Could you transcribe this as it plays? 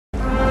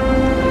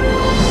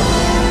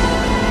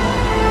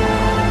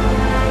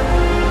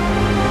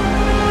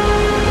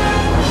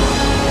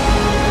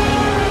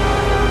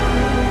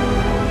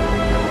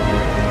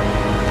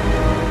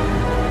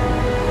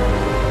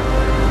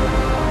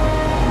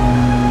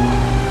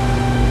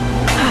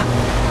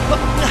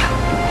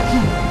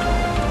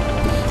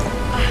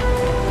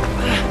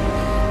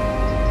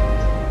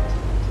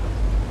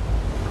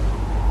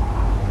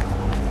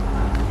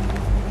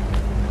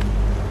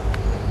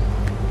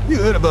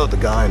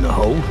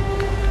hole.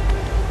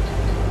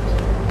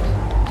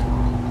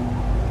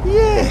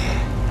 Yeah,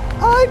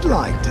 I'd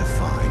like to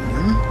find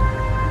them.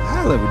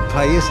 Allah would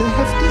pay us a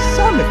hefty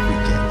sum if we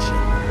catch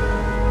him.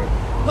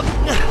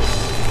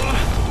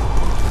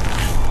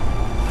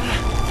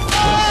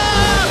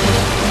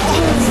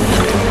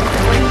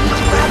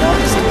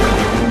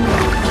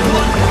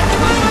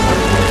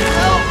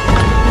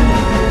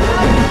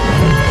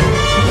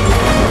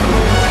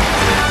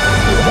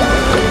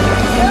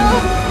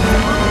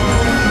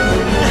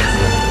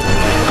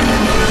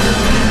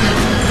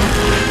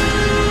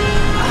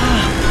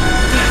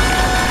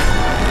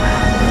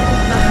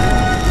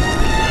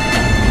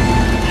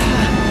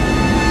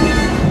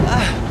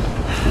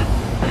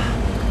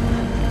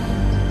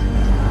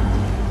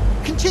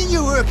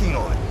 Continue working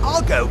on it.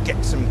 I'll go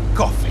get some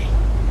coffee.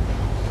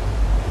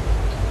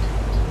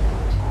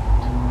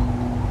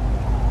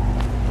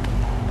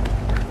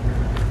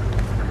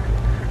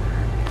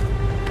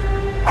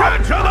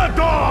 Capture the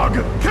dog!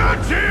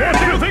 Catch him! What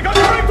do you think I'm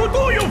trying to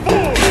do, you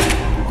fool?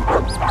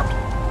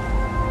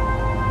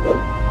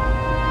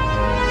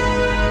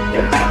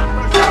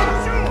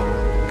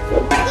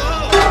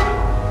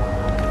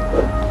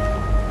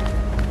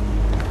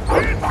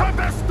 It's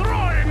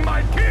destroying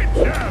my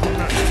kitchen!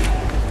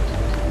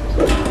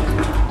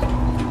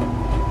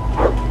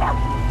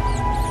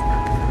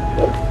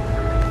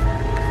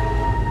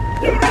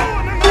 You're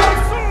ruining my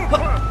soup!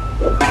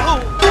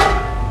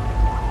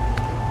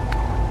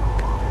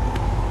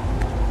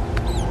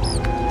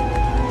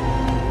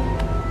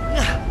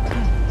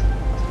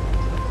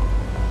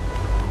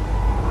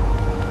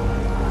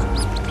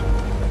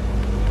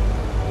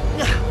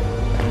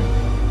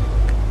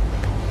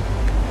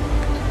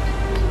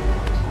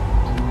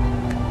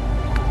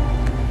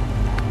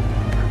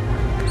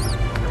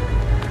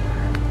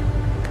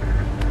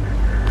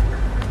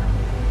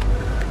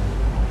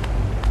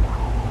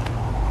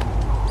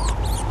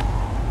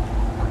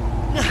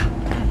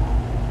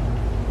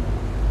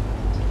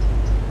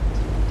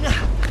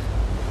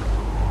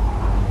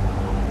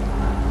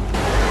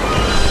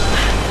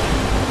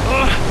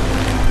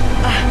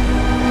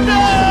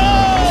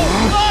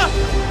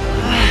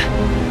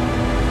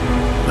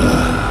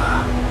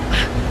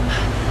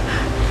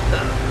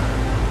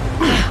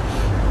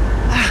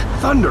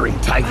 Thundering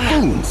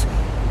typhoons!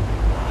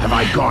 Have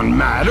I gone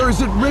mad, or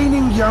is it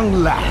raining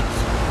young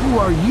lads? Who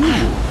are you,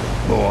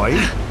 boy?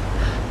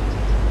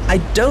 I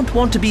don't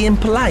want to be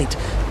impolite,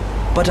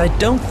 but I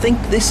don't think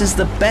this is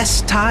the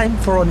best time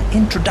for an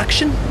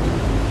introduction.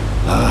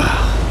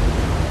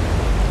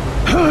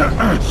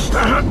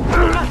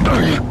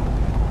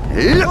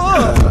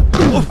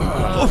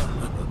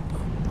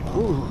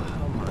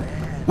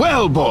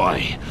 Well,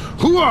 boy,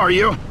 who are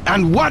you,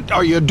 and what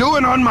are you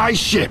doing on my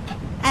ship?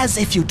 As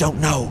if you don't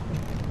know.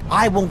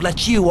 I won't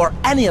let you or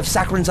any of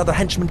Sakharin's other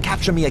henchmen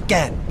capture me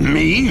again.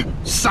 Me?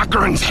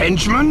 Sakharin's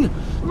henchman?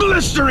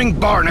 Blistering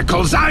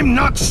barnacles, I'm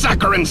not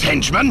Sakharin's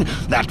henchman!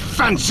 That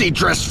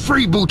fancy-dressed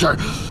freebooter,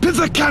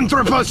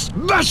 Pithecanthropus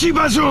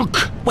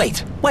Bashibazook!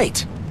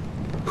 Wait.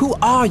 Who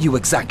are you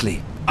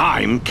exactly?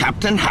 I'm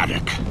Captain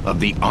Haddock, of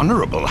the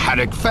Honorable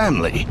Haddock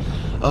family.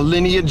 A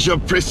lineage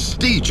of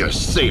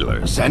prestigious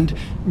sailors and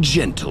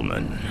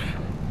gentlemen.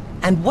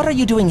 And what are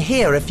you doing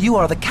here if you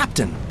are the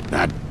captain?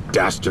 That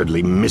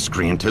dastardly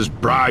miscreant has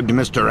bribed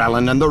Mr.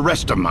 Allen and the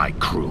rest of my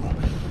crew.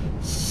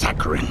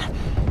 Sakharin,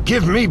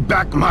 give me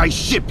back my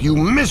ship, you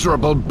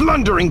miserable,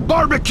 blundering,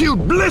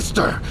 barbecued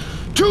blister!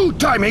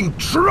 Two-timing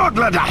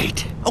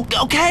troglodyte!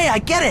 Okay, I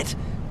get it.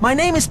 My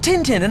name is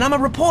Tintin, and I'm a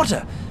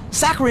reporter.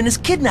 Sakharin has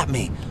kidnapped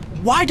me.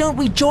 Why don't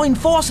we join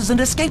forces and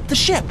escape the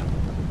ship?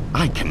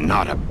 I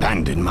cannot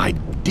abandon my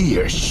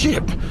dear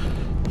ship.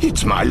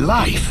 It's my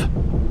life.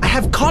 I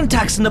have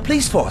contacts in the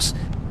police force.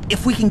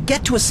 If we can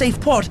get to a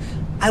safe port,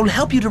 I will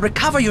help you to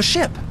recover your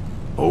ship.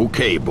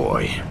 Okay,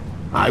 boy.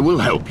 I will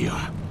help you.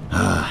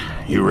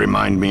 You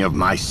remind me of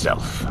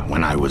myself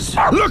when I was...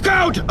 Look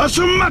out! A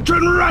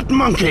Sumatran rat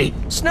monkey!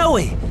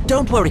 Snowy!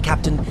 Don't worry,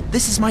 Captain.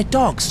 This is my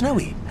dog,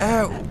 Snowy.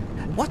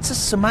 What's a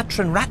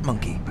Sumatran rat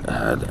monkey?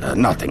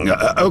 Nothing.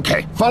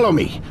 Okay, follow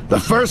me. The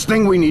first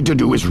thing we need to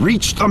do is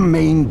reach the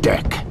main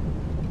deck.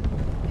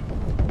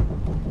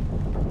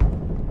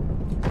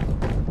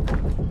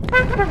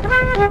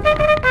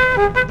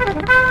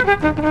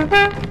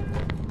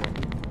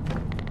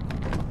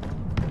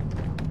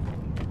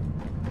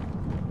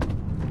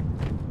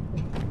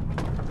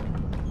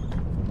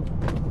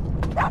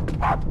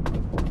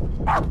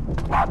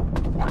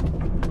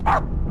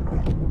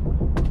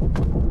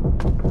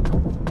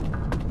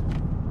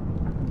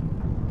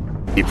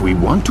 If we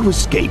want to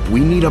escape, we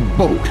need a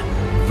boat.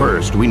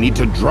 First, we need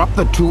to drop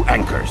the two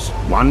anchors.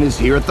 One is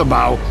here at the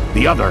bow,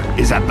 the other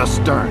is at the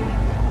stern.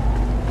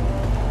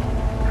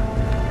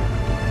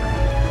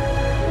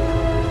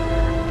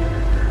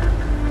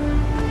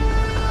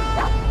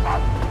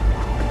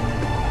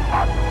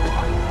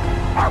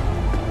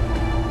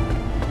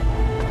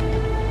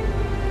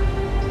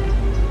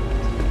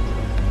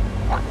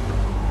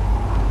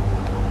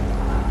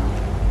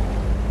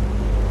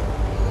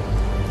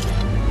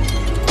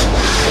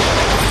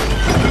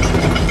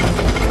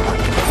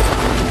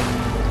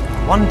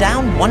 One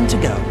down, one to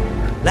go.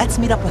 Let's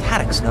meet up with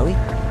Haddock, Snowy.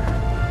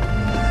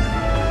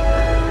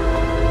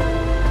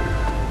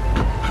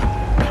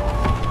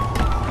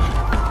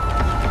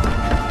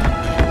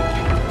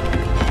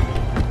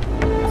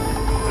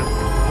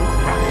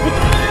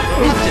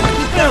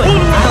 Keep going.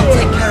 I'll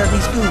take care of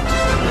these goons.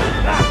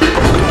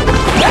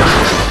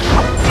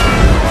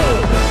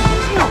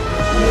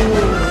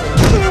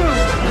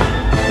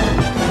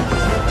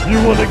 You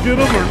want to get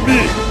him or me?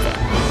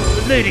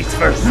 The ladies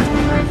first.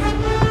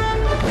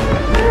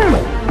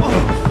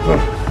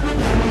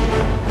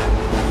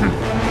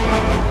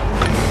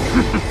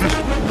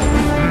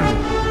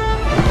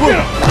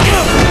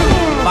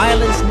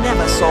 Violence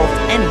never solved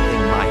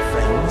anything, my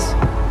friends.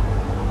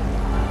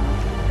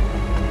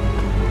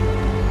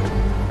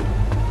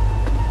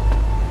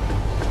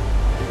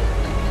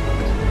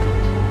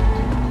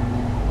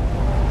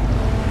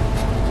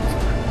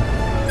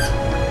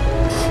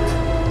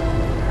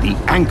 The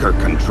anchor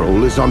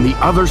control is on the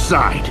other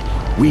side.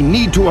 We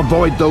need to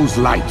avoid those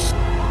lights.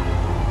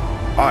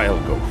 I'll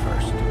go first.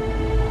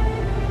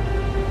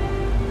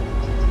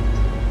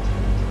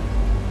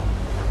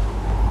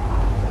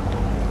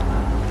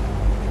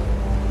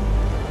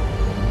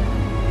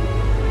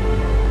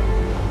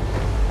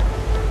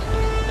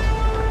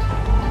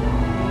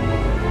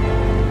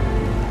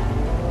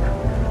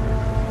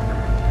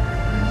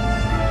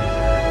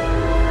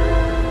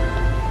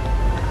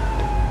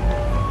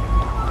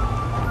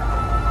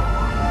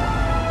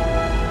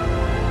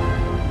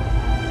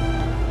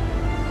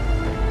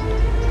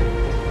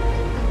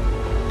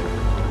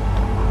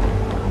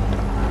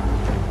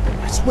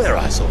 I swear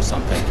I saw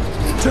something.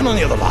 Turn on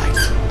the other light.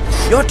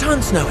 Your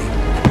turn, Snowy.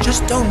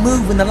 Just don't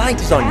move when the light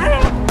is on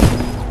you.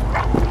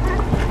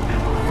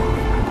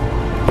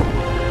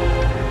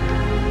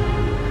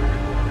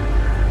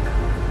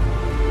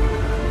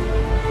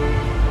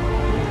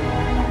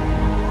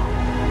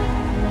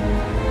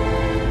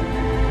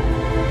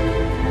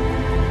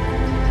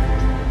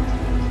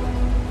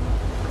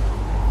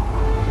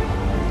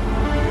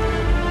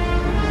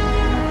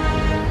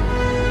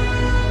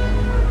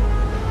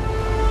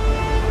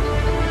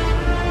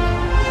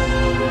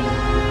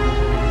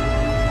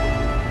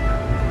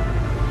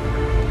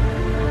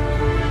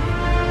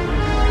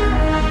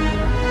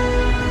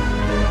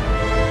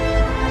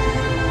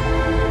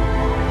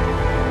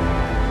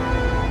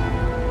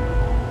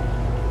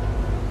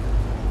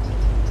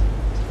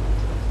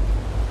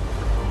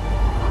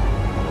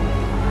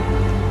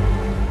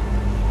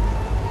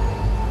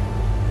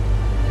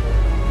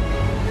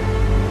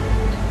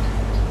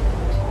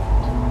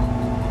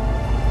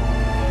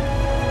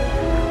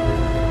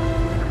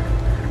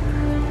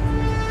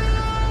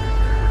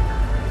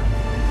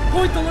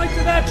 Point the light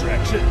to that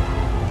direction.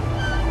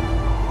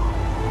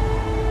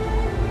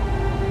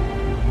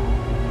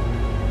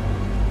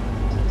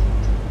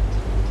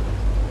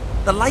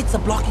 The lights are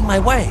blocking my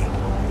way.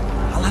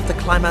 I'll have to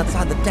climb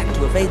outside the deck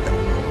to evade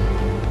them.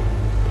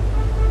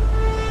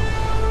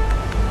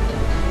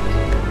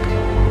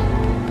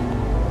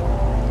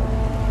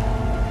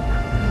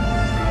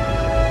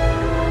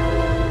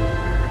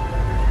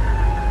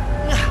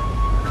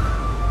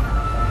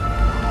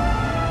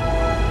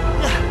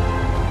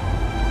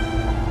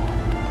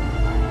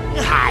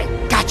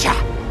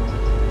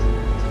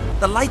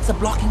 The lights are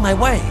blocking my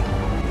way.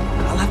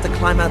 I'll have to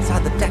climb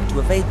outside the deck to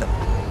evade them.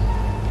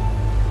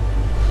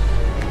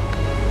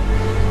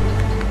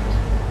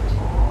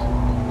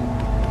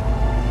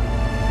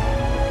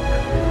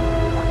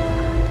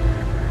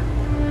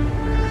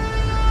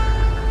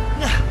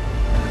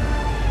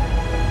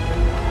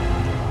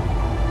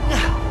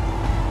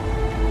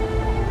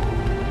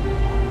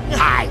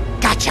 I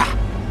gotcha!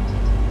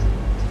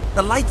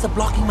 The lights are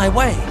blocking my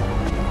way.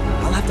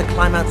 I'll have to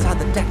climb outside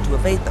the deck to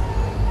evade them.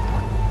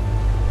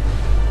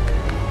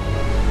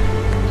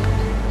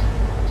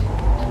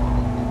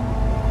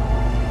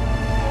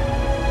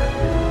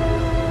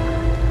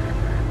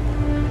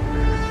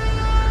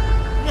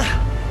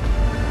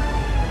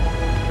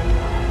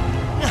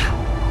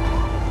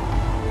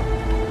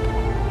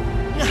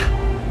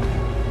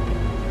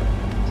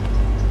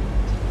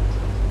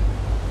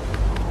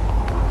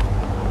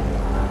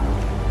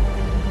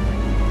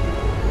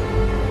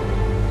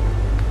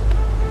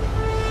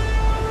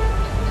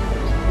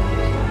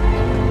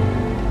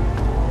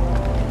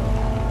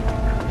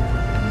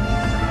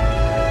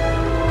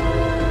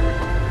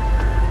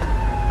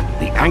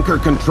 Anchor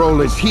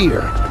control is here,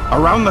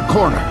 around the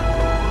corner.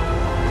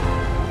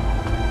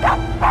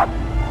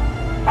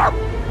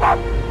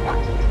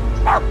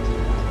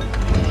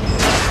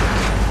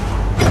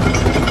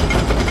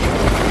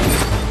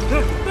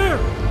 There!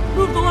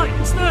 Move the light,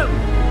 it's them!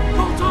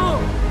 Go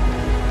tall!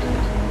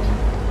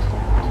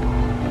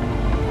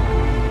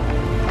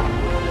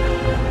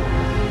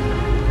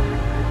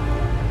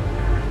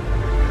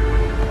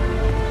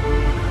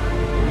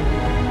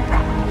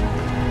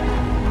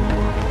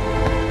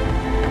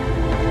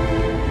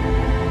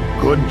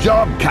 Good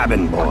job,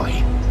 cabin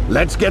boy.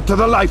 Let's get to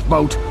the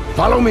lifeboat.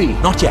 Follow me.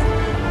 Not yet.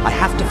 I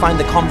have to find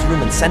the comms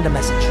room and send a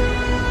message.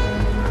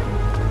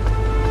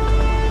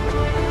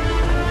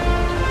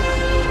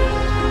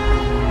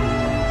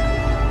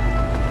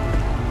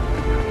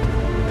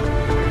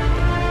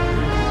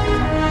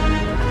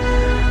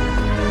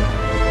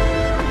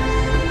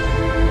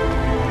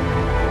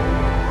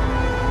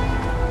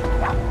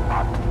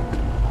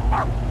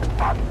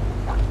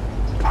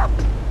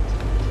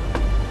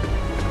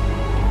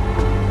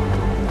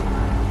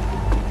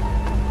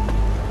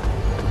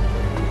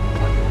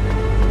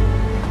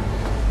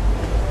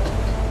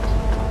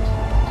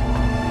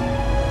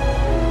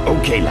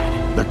 Okay,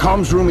 lad. The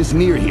comms room is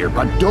near here,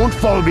 but don't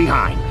fall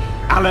behind.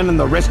 Alan and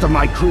the rest of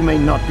my crew may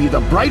not be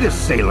the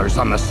brightest sailors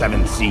on the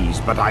seven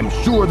seas, but I'm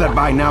sure that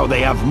by now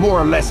they have more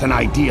or less an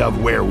idea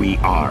of where we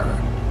are.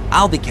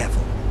 I'll be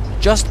careful.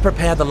 Just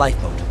prepare the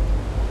lifeboat.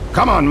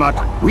 Come on, Mutt.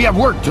 We have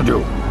work to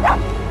do.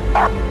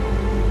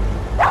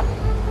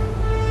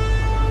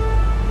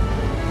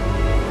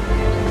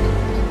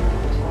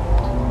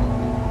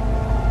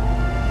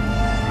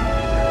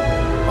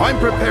 I'm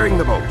preparing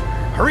the boat.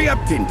 Hurry up,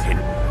 Tintin.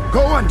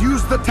 Go and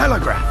use the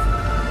telegraph.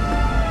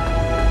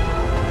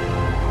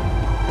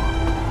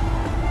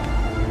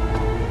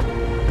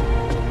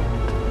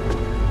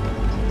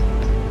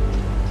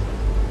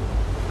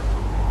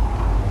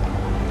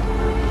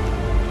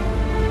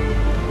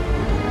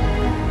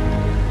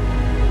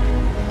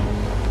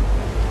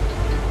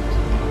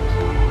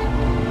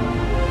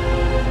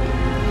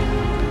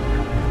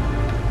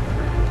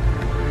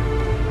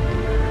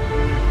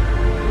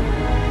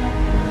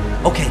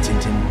 Okay,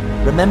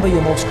 Tintin. Remember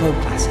your Morse code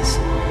classes.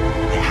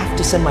 I have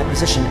to send my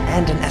position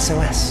and an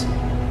SOS.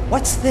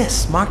 What's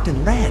this, marked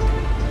in red?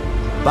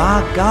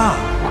 Baga.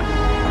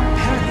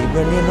 Apparently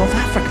we're near North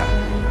Africa.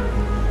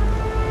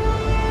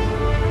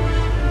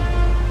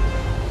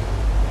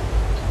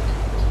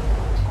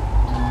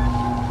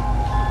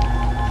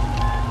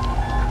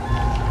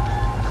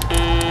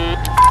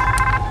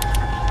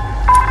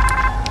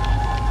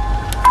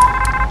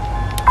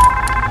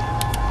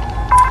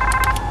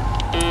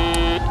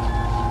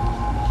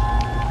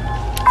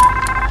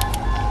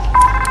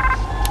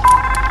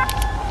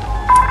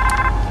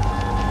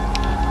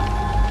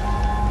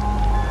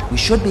 We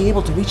should be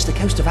able to reach the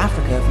coast of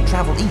Africa if we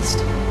travel east.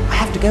 I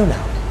have to go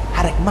now.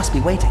 Haddock must be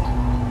waiting.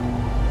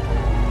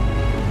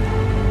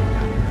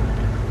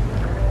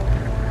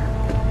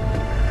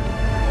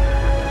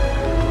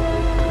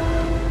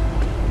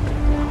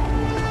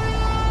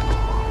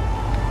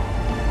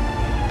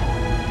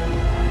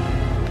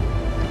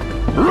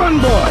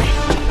 Run, boy!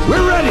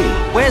 We're ready!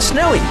 Where's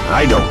Snowy?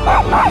 I don't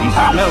know. He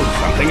smelled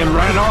something and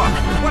ran off.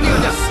 What are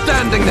you just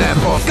standing there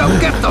for? Go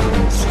get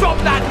them! Stop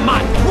that,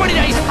 man! 20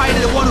 days pay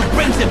to the one who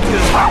brings him to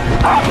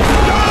you!